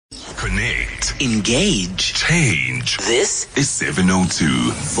Connect. Engage. Change. This is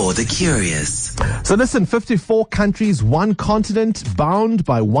 702. For the curious. So listen, 54 countries, one continent, bound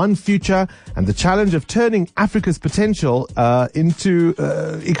by one future, and the challenge of turning Africa's potential into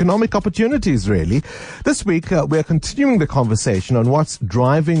economic opportunities, really. This week, we're continuing the conversation on what's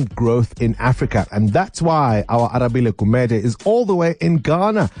driving growth in Africa, and that's why our Arabile Gumede is all the way in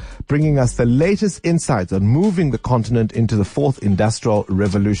Ghana, bringing us the latest insights on moving the continent into the fourth industrial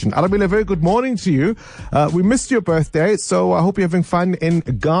revolution. Arabile, very good morning to you. We missed your birthday, so I hope you're having fun in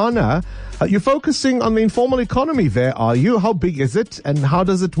Ghana. You're focusing on the informal economy there, are you? How big is it, and how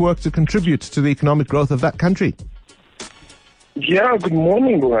does it work to contribute to the economic growth of that country? Yeah, good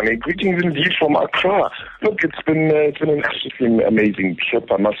morning, Bongani. Greetings indeed from Accra. Look, it's been an absolutely amazing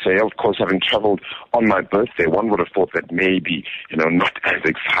trip, I must say. Of course, having traveled on my birthday, one would have thought that maybe, not as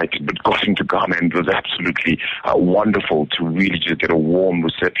excited, but got into Ghana and it was absolutely wonderful to really just get a warm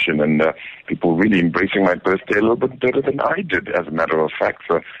reception and people really embracing my birthday a little bit better than I did, as a matter of fact.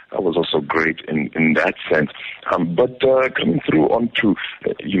 So that was also great in that sense. But coming through onto,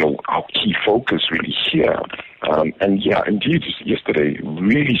 our key focus really here. And yeah, indeed, yesterday,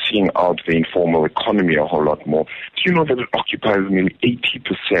 really seeing out the informal economy a whole lot more. Do you know that it occupies nearly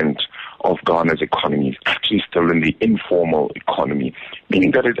 80% of Ghana's economy is actually still in the informal economy,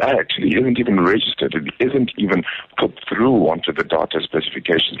 meaning that it actually isn't even registered, it isn't even put through onto the data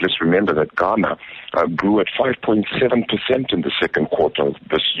specifications. Let's remember that Ghana grew at 5.7% in the second quarter of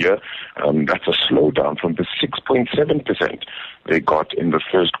this year. That's a slowdown from the 6.7% they got in the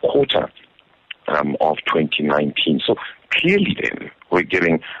first quarter of 2019. So clearly then, we're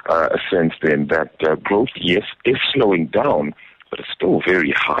getting a sense then that growth, yes, is slowing down, but it's still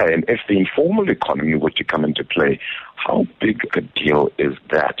very high. And if the informal economy were to come into play, how big a deal is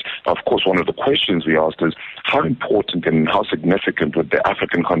that? Now, of course, one of the questions we asked is, how important and how significant would the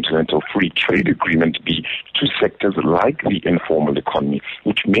African Continental Free Trade Agreement be to sectors like the informal economy,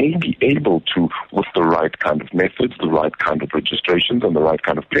 which may be able to, with the right kind of methods, the right kind of registrations, and the right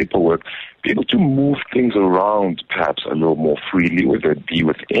kind of paperwork, be able to move things around perhaps a little more freely, whether it be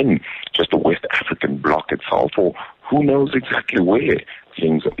within just the West African bloc itself, or who knows exactly where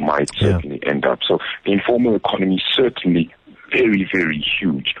things might certainly end up. So the informal economy is certainly very, very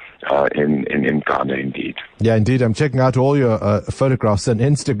huge in Ghana indeed. Yeah, indeed. I'm checking out all your photographs on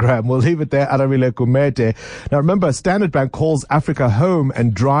Instagram. We'll leave it there, Arabile Gumede. Now remember, Standard Bank calls Africa home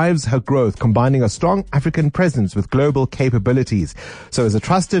and drives her growth, combining a strong African presence with global capabilities. So as a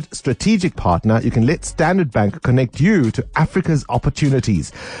trusted strategic partner, you can let Standard Bank connect you to Africa's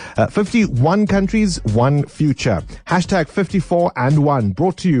opportunities. 51 countries, one future. Hashtag 54 and 1,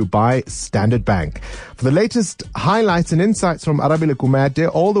 brought to you by Standard Bank. For the latest highlights and insights from Arabile Gumede,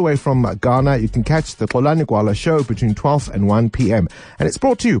 all the way from Ghana, you can catch the Bongani Bingwa show between 12 and 1 p.m. And it's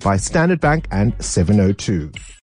brought to you by Standard Bank and 702.